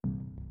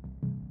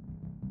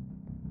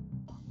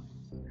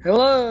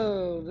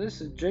Hello,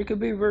 this is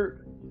Jacob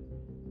Ebert,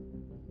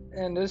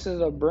 and this is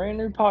a brand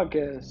new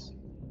podcast.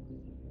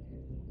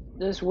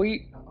 This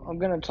week, I'm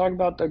going to talk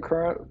about the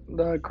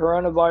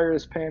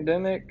coronavirus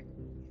pandemic,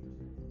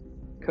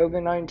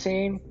 COVID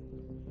 19,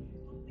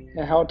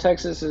 and how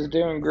Texas is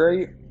doing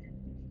great.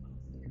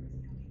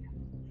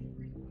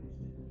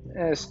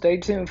 And stay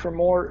tuned for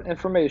more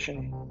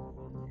information.